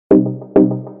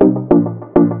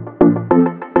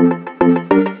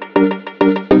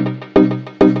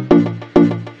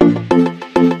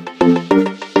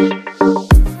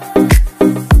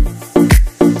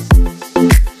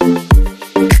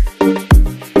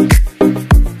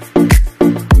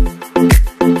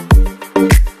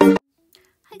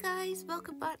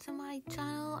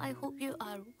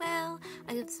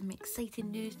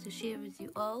exciting news to share with you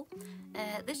all.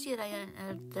 This year I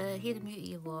entered the Hair and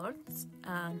Beauty Awards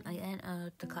and I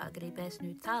entered the category Best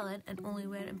New Talent and only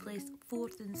went in placed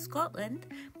 4th in Scotland,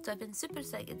 so I've been super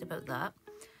excited about that.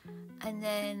 And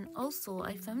then also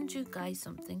I found you guys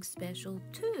something special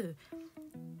too.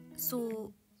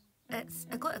 So I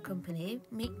got a company,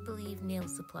 Make Believe Nail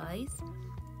Supplies,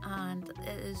 and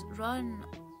it is run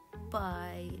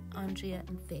by Andrea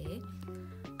and Faye,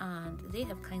 and they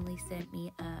have kindly sent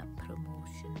me a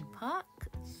promotion pack,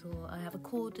 so I have a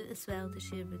code as well to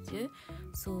share with you.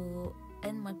 So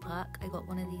in my pack I got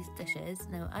one of these dishes.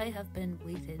 Now I have been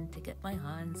waiting to get my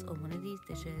hands on one of these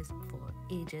dishes for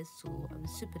ages, so I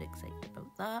was super excited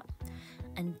about that.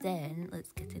 And then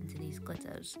let's get into these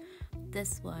glitters.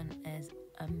 This one is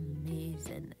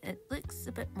amazing. It looks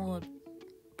a bit more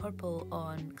purple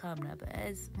on camera, but it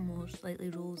is more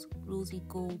slightly rosy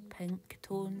gold pink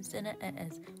tones in it. It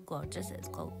is gorgeous. It's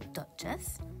called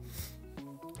Duchess.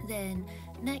 Then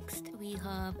next we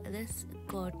have this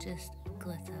gorgeous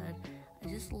glitter. I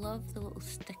just love the little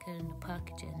sticker in the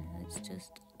packaging. It's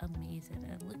just amazing.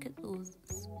 And look at those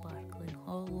sparkling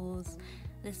hollows.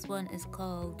 This one is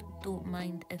called Don't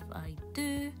Mind If I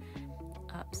Do.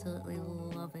 Absolutely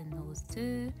loving those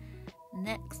too.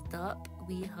 Next up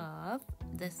we have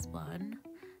this one.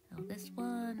 Now this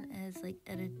one is like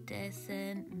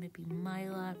iridescent, maybe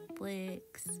mylar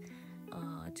flakes.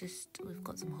 We've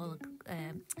got some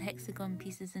hexagon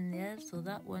pieces in there. So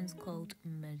that one's called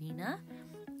Marina.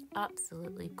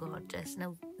 Absolutely gorgeous.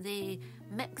 Now they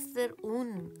mix their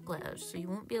own glitters, so you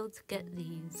won't be able to get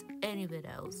these anywhere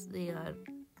else. They are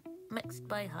mixed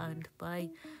by hand by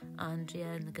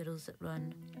Andrea and the girls that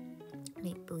run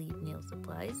Make Believe Nail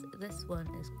Supplies. This one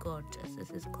is gorgeous.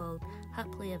 This is called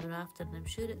Happily Ever After, and I'm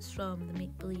sure it's from the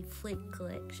Make Believe Flake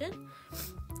collection.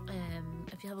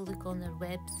 If you have a look on their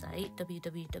website,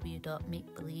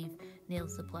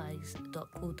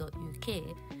 www.makebelievenailsupplies.co.uk,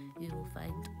 you will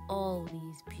find all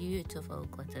these beautiful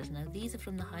glitters. Now these are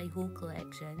from the Hi Ho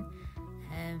collection,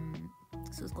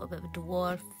 so it's got a bit of a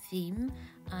dwarf theme,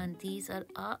 and these are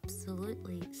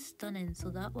absolutely stunning.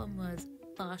 So that one was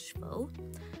Bashful,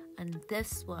 and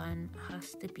this one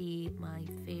has to be my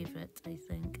favourite, I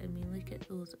think. I mean, look at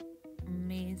those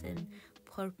amazing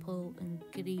purple and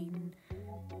green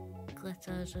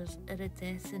glitters. There's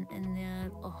iridescent in there.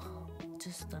 Oh,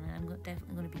 just stunning. I'm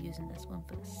definitely going to be using this one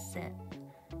for a set,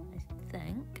 I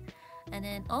think. And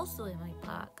then also in my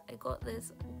pack I got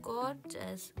this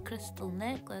gorgeous crystal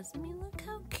necklace. I mean, look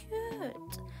how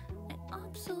cute. I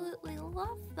absolutely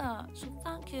love that. So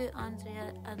thank you,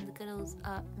 Andrea and the girls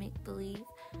at Make Believe,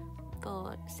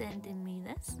 for sending me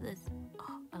this.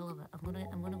 Oh, I love it.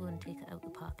 I'm gonna go and take it out the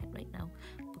packet right now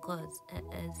because it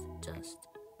is just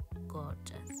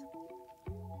gorgeous.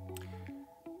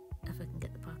 If I can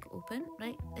get the packet open,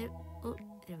 right there. Oh,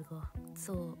 there we go.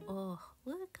 So, oh,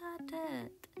 look at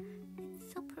it.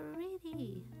 It's so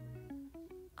pretty.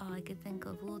 Oh, I could think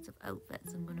of loads of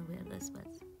outfits I'm gonna wear this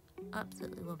with.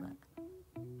 Absolutely love it.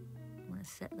 I'm gonna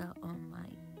set that on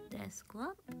my desk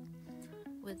lamp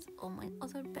with all my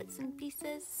other bits and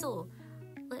pieces. So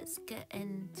let's get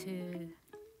into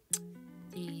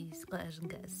these glitters and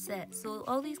get a set. So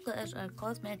all these glitters are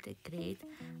cosmetic grade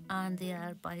and they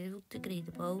are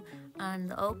biodegradable, and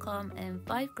they all come in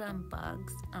 5-gram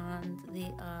bags, and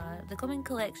they come in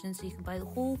collections, so you can buy the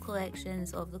whole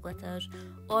collections of the glitters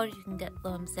or you can get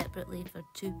them separately for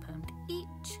 £2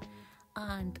 each.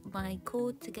 And my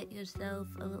code to get yourself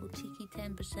a little cheeky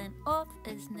 10% off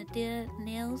is Nadir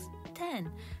Nails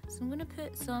 10. So I'm going to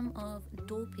put some of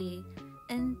Dopey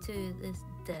into this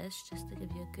dish just to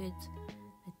give you a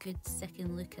good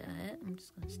second look at it. I'm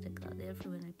just going to stick that there for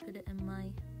when I put it in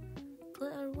my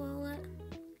glitter wallet.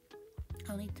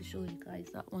 I'll need to show you guys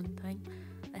that one thing.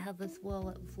 I have this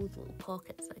wallet with those little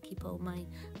pockets that I keep all my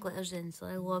glitters in, so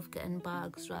I love getting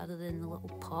bags rather than the little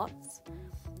pots.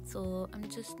 So I'm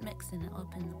just mixing it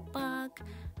up in the bag,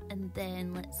 and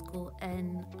then let's go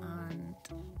in and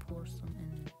pour some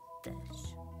in the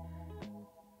dish.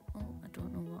 Oh, I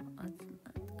don't know what, I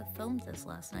filmed this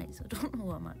last night, so I don't know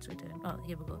what I'm actually doing. Oh,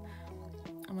 here we go.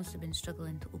 I must have been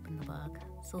struggling to open the bag.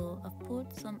 So I've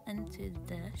poured some into the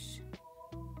dish.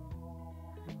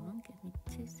 Hang on, give me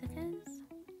 2 seconds.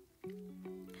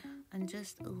 And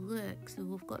just look, so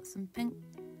we've got some pink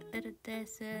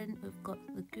iridescent, we've got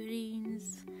the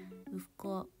greens, we've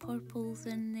got purples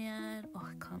in there. Oh,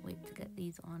 I can't wait to get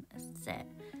these on a set.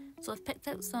 So I've picked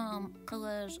out some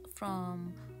colours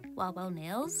from Wowbao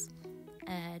Nails.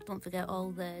 Don't forget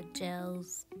all the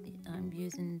gels I'm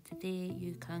using today.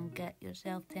 You can get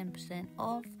yourself 10%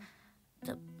 off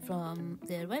from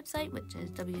their website, which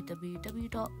is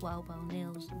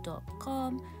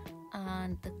www.wowbaonails.com.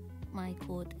 and my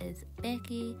code is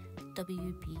Becky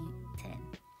WB10.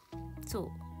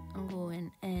 So I'm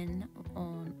going in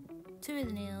on 2 of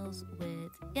the nails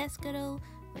with Yes Girl,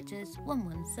 which is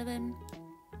 117,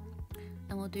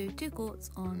 and we'll do 2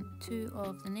 coats on 2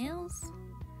 of the nails.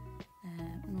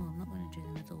 No, I'm not going to do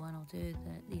the middle one, I'll do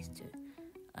these 2,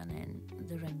 and then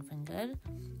the ring finger,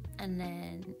 and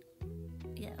then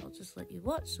yeah, I'll just let you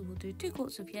watch. So we'll do 2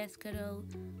 coats of Yes Girl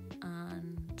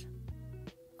and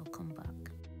I'll come back.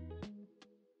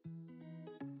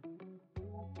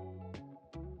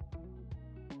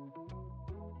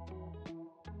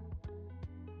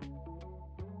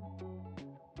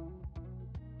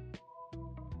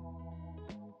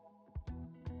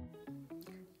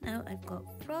 Now I've got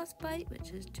Frostbite,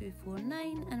 which is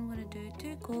 249, and I'm going to do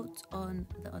 2 coats on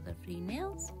the other 3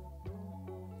 nails.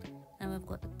 Now I've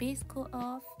got the base coat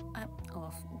I've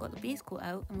got the base coat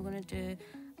out. I'm going to do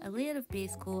a layer of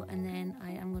base coat, and then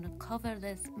I am going to cover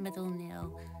this middle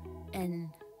nail in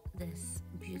this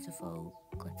beautiful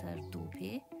glitter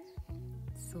Dopey.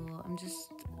 So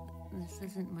this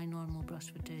isn't my normal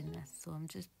brush for doing this, so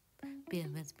bear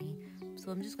with me.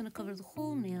 So I'm just going to cover the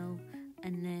whole nail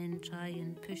and then try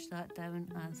and push that down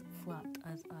as flat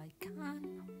as I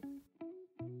can.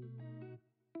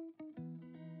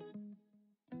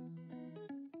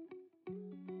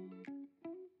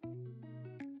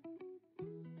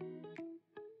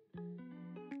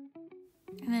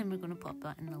 And then we're going to pop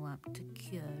that in the lamp to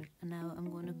cure. And now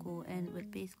I'm going to go in with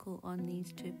base coat on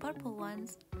these 2 purple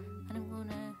ones, and I'm going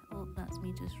to, oh, that's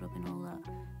me just rubbing all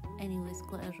that anyways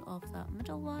glitter off that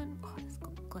middle one. Oh, this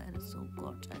glitter is so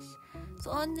gorgeous. So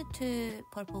on the 2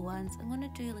 purple ones, I'm going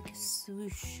to do like a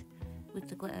swoosh with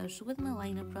the glitter. So with my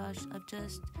liner brush, I've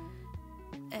just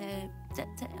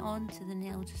dipped it onto the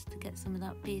nail just to get some of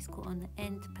that base coat on the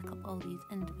end to pick up all these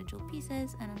individual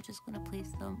pieces, and I'm just going to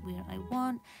place them where I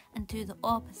want and do the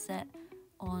opposite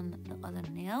on the other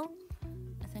nail.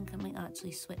 I think I might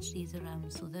actually switch these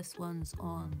around, so this one's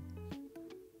on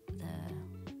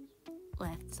the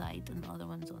left side and the other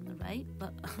one's on the right,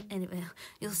 but anyway,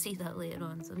 you'll see that later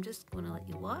on, so I'm just going to let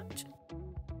you watch.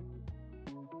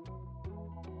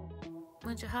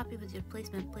 Once you're happy with your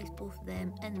placement, place both of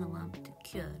them in the lamp to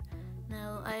cure.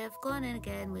 Now I have gone in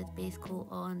again with base coat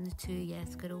on the 2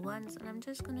 Yes Girl ones, and I'm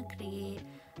just going to create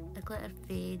a glitter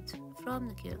fade from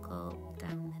the cuticle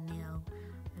down the nail.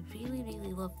 I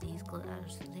really love these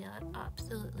glitters, they are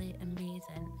absolutely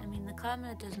amazing. I mean, the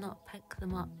camera does not pick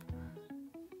them up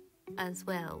as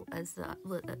well as that.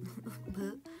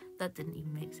 That didn't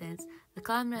even make sense. The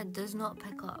camera does not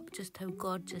pick up just how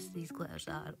gorgeous these glitters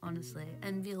are, honestly.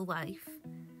 In real life,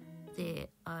 they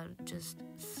are just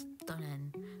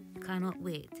stunning. I cannot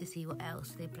wait to see what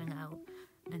else they bring out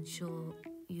and show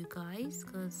you guys,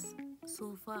 because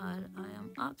so far I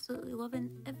am absolutely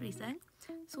loving everything.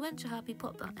 So once you're happy,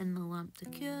 pop that in the lamp to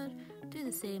cure. Do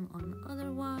the same on the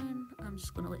other one. I'm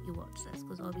just going to let you watch this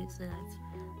because obviously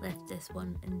I've left this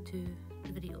one into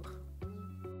the video.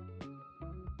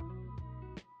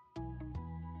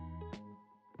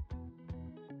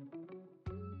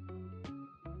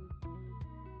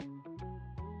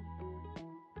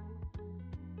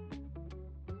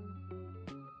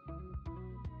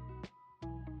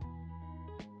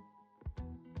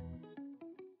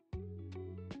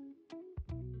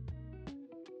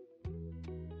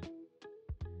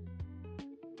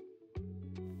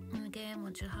 Again,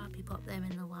 once you're happy, pop them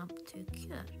in the lamp to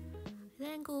cure.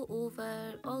 Then go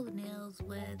over all the nails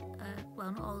with,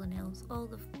 well, not all the nails, all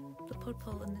the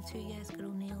purple and the 2 Yes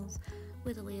Girl nails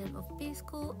with a layer of base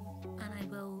coat, and I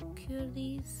will cure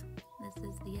these. This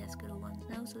is the Yes Girl ones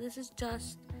now, so this is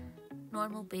just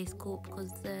normal base coat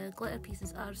because the glitter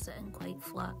pieces are sitting quite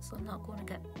flat, so I'm not going to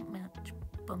get much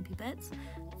bumpy bits.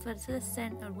 For the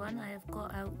centre one, I have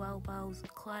got out Wowbao's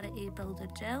Clarity Builder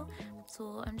Gel,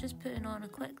 so I'm just putting on a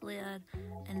quick layer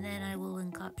and then I will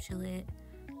encapsulate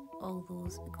all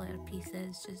those glitter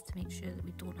pieces just to make sure that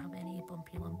we don't have any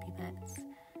bumpy lumpy bits.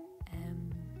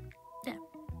 Yeah.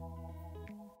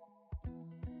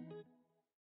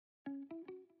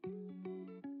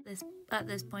 At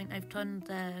this point I've turned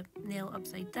the nail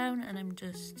upside down and I'm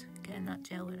just getting that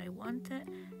gel where I want it,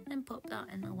 and pop that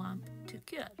in the lamp to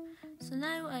cure. So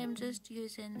now I am just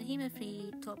using the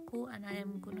Hema-free top coat, and I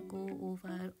am going to go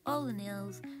over all the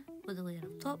nails with a layer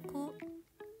of top coat.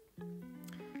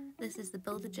 This is the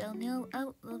Builder Gel nail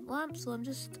out the lamp, so I'm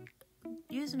just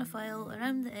using a file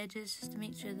around the edges just to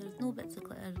make sure there's no bits of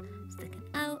glitter sticking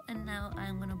out, and now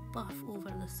I'm going to buff over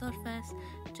the surface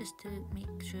just to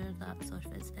make sure that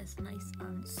surface is nice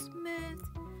and smooth,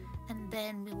 and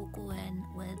then we will go in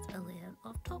with a layer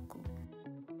of top coat.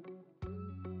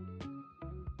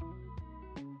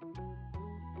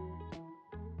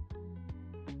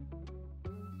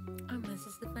 And this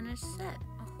is the finished set.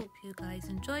 I hope you guys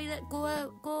enjoyed it.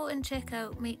 Go and check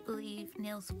out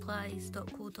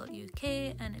makebelievenailsupplies.co.uk,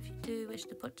 and if you do wish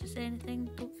to purchase anything,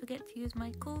 don't forget to use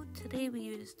my code. Today we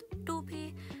used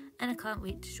Dopey, and I can't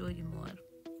wait to show you more.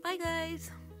 Bye guys!